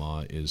when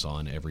grandma is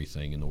on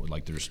everything and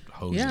like there's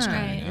hoses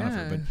coming out of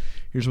her. But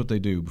here's what they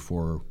do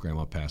before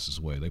grandma passes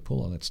away. They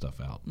pull all that stuff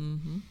out.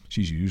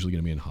 She's usually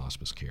going to be in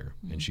hospice care,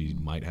 and she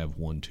might have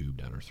one tube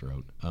down her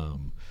throat.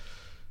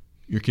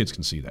 Your kids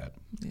can see that.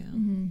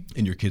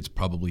 And your kids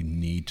probably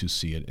need to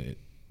see it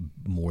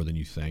more than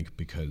you think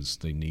because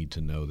they need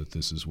to know that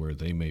this is where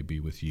they may be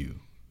with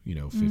you.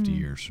 50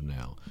 years from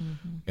now,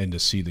 and to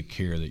see the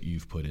care that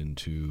you've put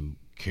into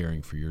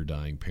caring for your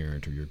dying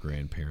parent or your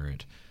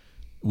grandparent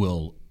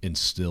will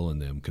instill in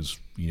them, because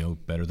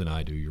better than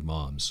I do, your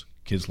moms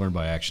kids learn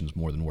by actions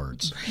more than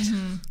words.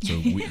 So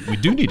we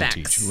do need to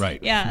teach,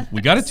 right? Yeah.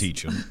 We got to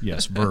teach them,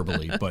 yes,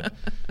 verbally, but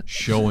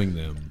showing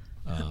them.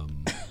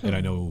 And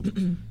I know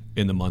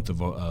in the month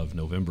of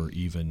November,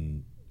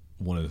 even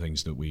one of the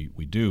things that we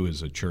do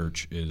as a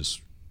church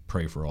is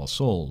pray for all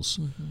souls,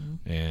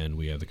 and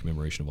we have the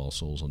commemoration of All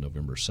Souls on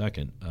November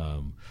 2nd.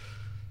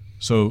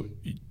 So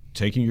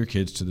taking your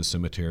kids to the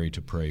cemetery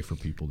to pray for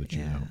people that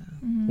you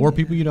know, or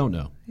people you don't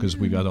know, because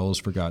we got all those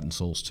forgotten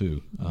souls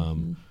too.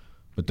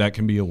 But that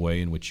can be a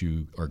way in which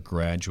you are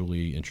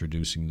gradually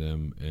introducing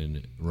them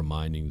and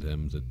reminding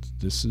them that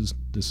this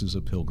is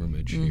a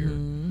pilgrimage here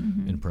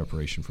in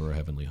preparation for our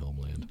heavenly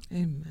homeland.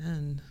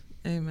 Amen.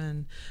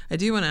 Amen. I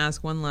do want to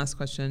ask one last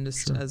question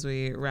just as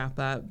we wrap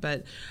up,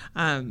 but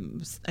I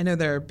know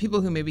there are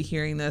people who may be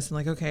hearing this and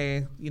like,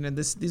 okay,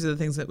 these are the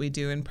things that we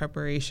do in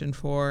preparation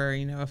for,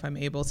 if I'm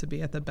able to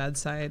be at the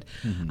bedside.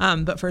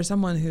 But for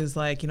someone who's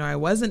like, I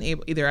wasn't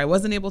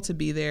able to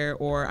be there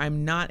or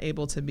I'm not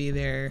able to be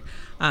there.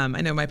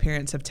 I know my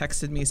parents have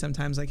texted me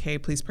sometimes like, hey,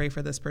 please pray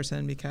for this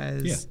person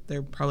because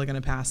they're probably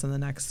going to pass in the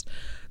next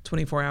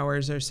 24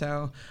 hours or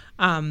so.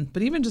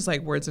 But even just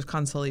like words of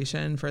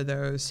consolation for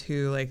those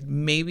who like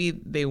maybe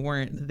they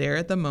weren't there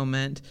at the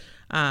moment,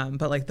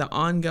 but like the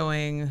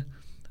ongoing,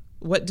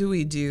 what do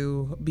we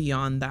do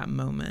beyond that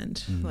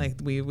moment? Like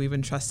we've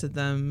entrusted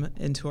them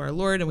into our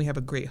Lord and we have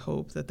a great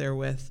hope that they're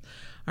with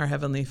our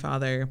Heavenly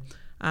Father.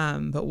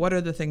 But what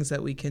are the things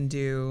that we can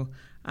do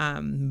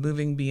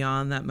moving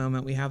beyond that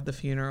moment? We have the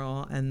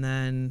funeral and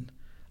then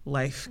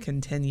life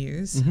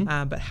continues,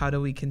 but how do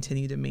we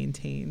continue to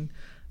maintain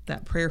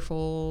that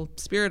prayerful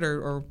spirit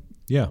or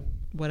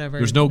whatever?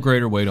 There's no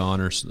greater way to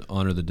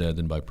honor the dead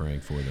than by praying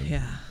for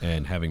them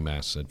and having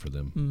Mass said for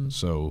them.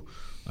 So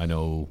I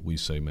know we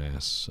say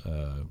Mass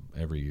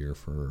every year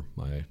for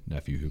my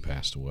nephew who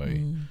passed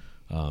away.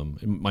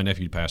 My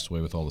nephew passed away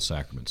with all the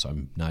sacraments.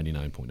 I'm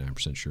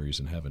 99.9% sure he's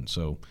in heaven.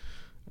 So,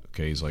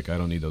 okay, he's like, I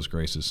don't need those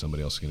graces.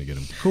 Somebody else is going to get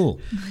them. Cool.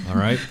 All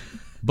right.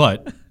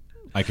 But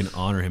I can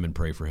honor him and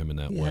pray for him in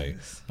that way.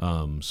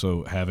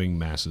 So having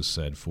Masses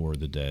said for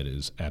the dead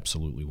is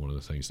absolutely one of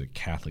the things that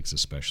Catholics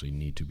especially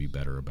need to be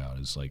better about.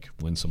 Is like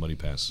when somebody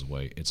passes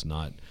away, it's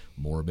not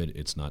morbid.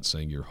 It's not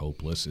saying you're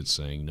hopeless. It's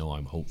saying, no,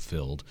 I'm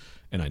hope-filled,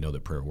 and I know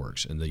that prayer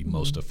works. And the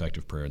most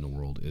effective prayer in the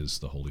world is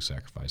the holy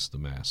sacrifice of the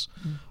Mass.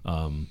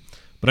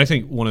 But I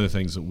think one of the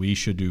things that we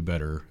should do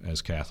better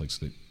as Catholics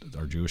that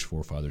our Jewish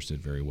forefathers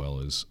did very well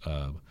is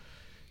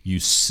you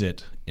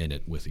sit in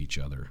it with each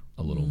other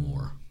a little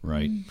more,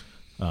 right?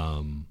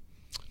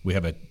 We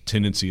have a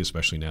tendency,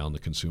 especially now in the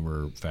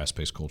consumer,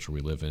 fast-paced culture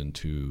we live in,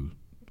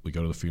 we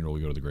go to the funeral,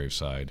 we go to the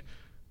graveside,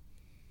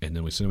 and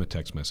then we send them a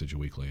text message a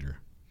week later,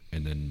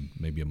 and then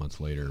maybe a month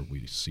later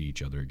we see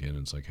each other again, and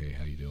it's like, hey,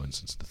 how you doing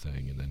since the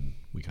thing? And then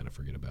we kind of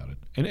forget about it.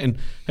 And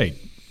hey,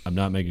 I'm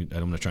not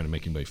trying to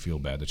make anybody feel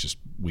bad. That's just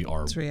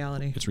It's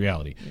reality. It's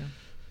reality. Yeah.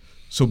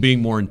 So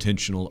being more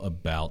intentional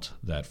about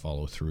that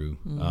follow through,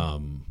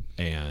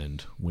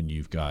 and when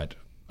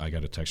I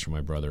got a text from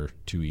my brother,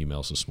 2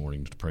 emails this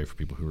morning to pray for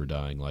people who are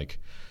dying. Like,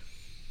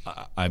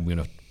 I'm going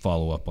to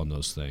follow up on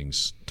those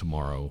things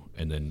tomorrow,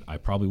 and then I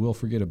probably will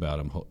forget about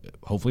them.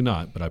 Hopefully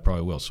not, but I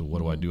probably will. So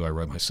what do? I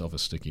write myself a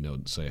sticky note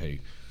and say, hey,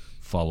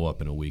 follow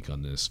up in a week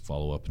on this,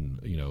 follow up. And,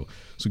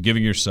 so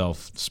giving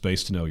yourself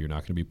space to know you're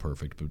not going to be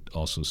perfect, but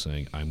also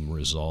saying, I'm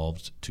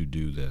resolved to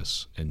do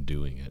this and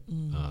doing it.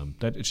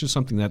 That it's just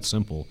something that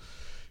simple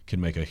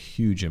can make a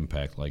huge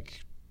impact,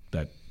 like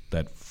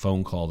that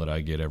phone call that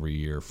I get every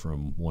year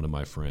from one of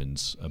my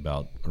friends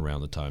about around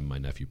the time my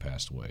nephew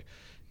passed away.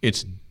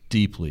 It's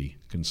deeply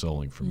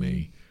consoling for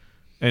me.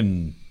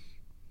 And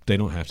they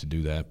don't have to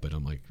do that, but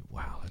I'm like,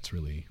 wow, that's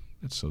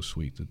so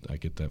sweet that I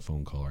get that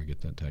phone call or I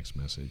get that text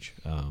message.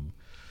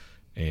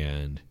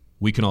 And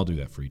we can all do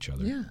that for each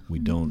other. Yeah. We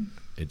don't,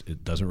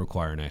 it doesn't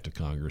require an act of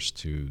Congress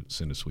to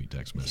send a sweet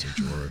text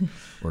message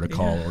or to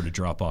call or to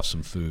drop off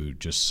some food,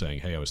 just saying,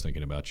 hey, I was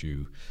thinking about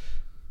you.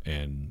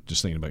 And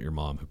just thinking about your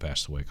mom who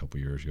passed away a couple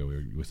of years ago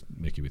with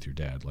Mickey, with your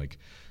dad. Like,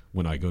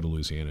 when I go to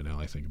Louisiana now,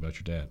 I think about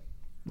your dad.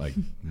 Like,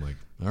 I'm like,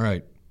 all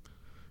right,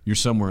 you're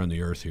somewhere on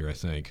the earth here, I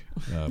think,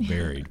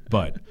 buried,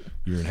 but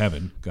you're in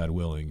heaven, God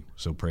willing.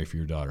 So pray for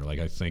your daughter. Like,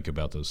 I think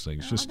about those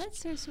things. That's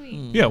so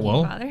sweet. Yeah,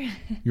 well,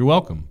 you're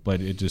welcome.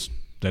 But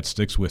that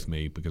sticks with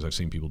me because I've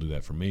seen people do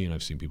that for me, and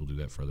I've seen people do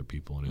that for other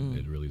people, and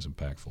it really is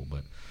impactful.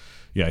 But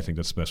yeah, I think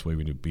that's the best way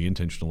we do. Be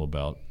intentional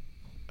about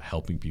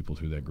helping people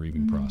through that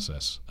grieving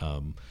process,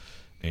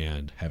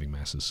 and having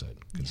Masses said,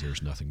 because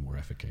there's nothing more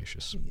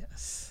efficacious.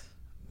 Yes.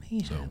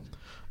 Man. So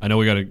I know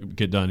we got to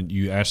get done.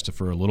 You asked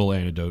for a little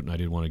anecdote, and I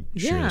did want to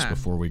share this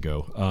before we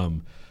go,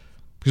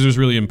 because it was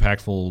really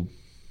impactful,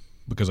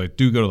 because I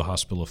do go to the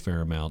hospital a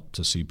fair amount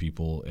to see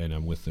people, and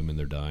I'm with them in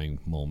their dying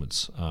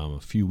moments. A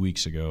few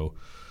weeks ago,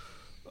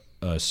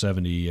 a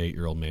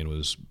 78-year-old man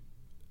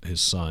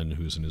his son,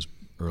 who's in his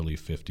early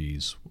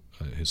 50s,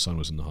 his son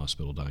was in the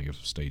hospital dying of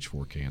stage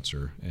 4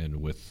 cancer, and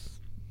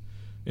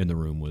in the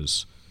room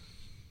was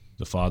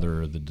the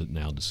father of the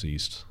now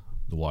deceased,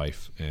 the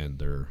wife, and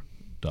their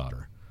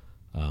daughter.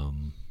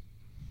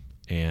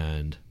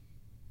 And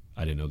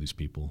I didn't know these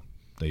people.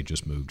 They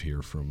just moved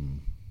here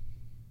from,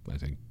 I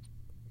think,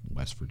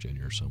 West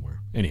Virginia or somewhere.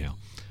 Anyhow,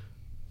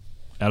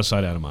 out of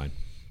sight, out of mind.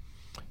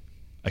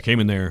 I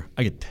came in there.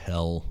 I could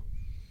tell.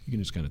 You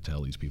can just kind of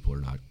tell these people are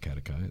not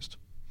catechized.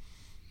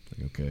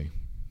 Like, okay,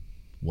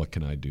 what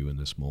can I do in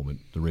this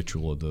moment? The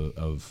ritual of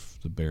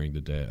the burying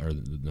the dead, or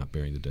not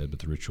burying the dead, but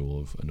the ritual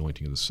of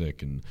anointing of the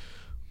sick and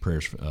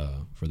prayers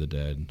for the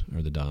dead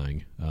or the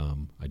dying.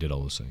 I did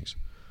all those things.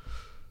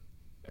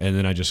 And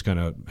then I just kind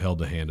of held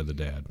the hand of the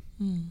dad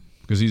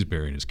because he's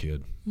burying his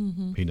kid.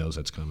 Mm-hmm. He knows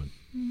that's coming.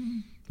 Mm-hmm.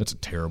 That's a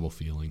terrible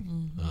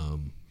feeling. Mm-hmm.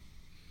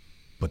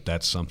 But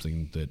that's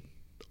something that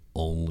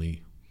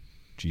only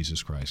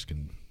Jesus Christ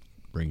can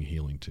bring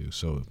healing to.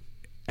 So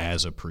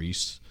as a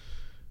priest,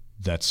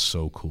 that's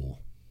so cool.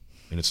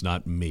 And it's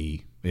not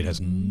me. It has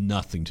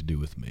nothing to do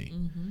with me.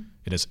 Mm-hmm.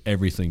 It has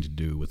everything to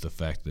do with the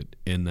fact that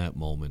in that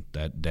moment,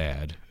 that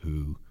dad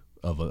who,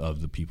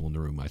 of the people in the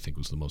room, I think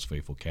was the most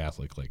faithful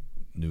Catholic, like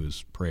knew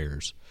his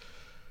prayers.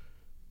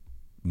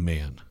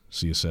 Man,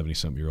 see a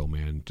 70-something-year-old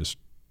man just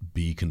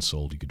be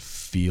consoled. You could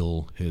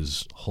feel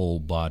his whole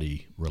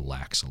body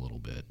relax a little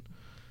bit.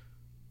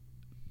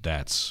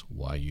 That's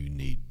why you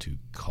need to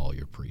call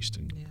your priest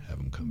and have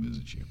him come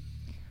visit you.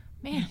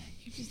 Man,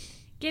 you just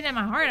get in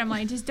my heart. I'm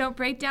like, just don't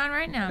break down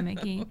right now,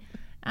 Mickey.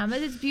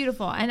 But it's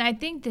beautiful. And I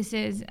think this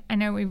is, I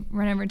know we've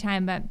run over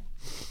time, but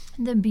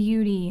the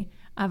beauty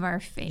of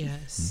our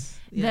faith.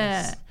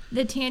 Yes.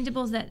 The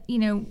tangibles that,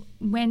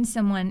 when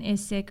someone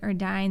is sick or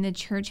dying, the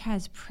church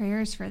has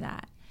prayers for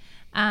that.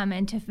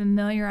 And to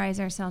familiarize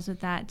ourselves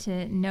with that,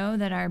 to know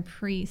that our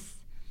priests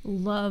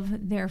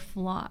love their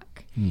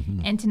flock,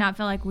 and to not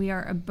feel like we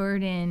are a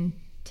burden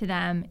to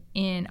them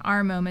in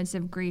our moments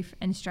of grief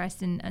and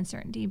stress and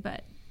uncertainty,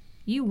 but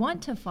you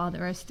want to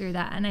father us through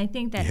that. And I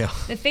think that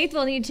the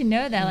faithful need to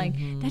know that, like,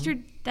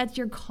 that's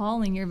your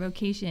calling, your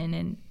vocation,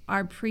 and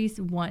our priests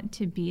want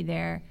to be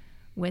there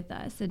with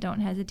us. So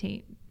don't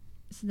hesitate,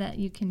 so that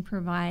you can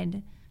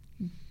provide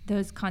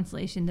those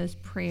consolation, those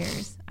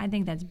prayers. I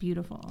think that's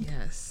beautiful.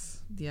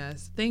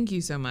 Yes. Thank you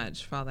so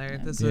much, Father.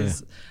 Yeah. This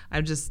was,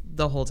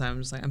 the whole time,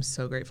 I'm just like, I'm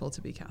so grateful to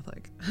be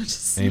Catholic. I'm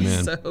just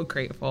so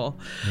grateful.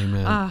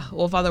 Amen.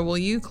 Well, Father, will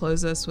you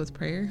close us with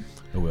prayer?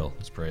 I will.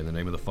 Let's pray in the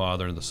name of the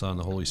Father, and the Son, and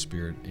the Holy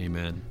Spirit.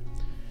 Amen.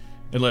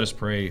 And let us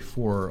pray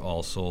for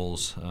all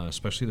souls,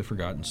 especially the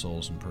forgotten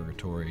souls in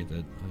purgatory,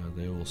 that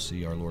they will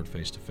see our Lord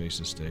face to face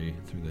this day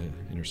through the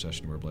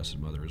intercession of our Blessed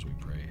Mother as we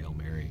pray. Hail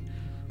Mary,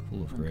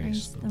 full of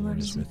grace, the Lord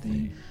is with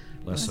thee.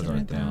 Blessed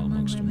art thou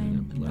amongst women,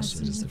 and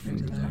blessed is the fruit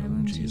of thy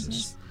womb,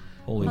 Jesus.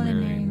 Holy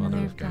Mary, Mother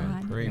of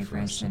God, pray for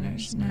us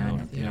sinners, now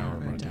and at the hour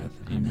of our death.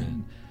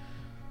 Amen.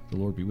 The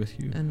Lord be with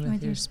you. And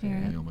with your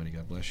spirit. May Almighty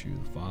God bless you,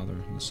 the Father,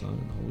 and the Son,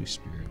 and the Holy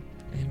Spirit.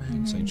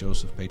 Amen. Saint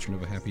Joseph, patron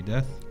of a happy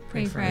death,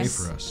 Pray for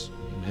us.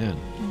 Amen.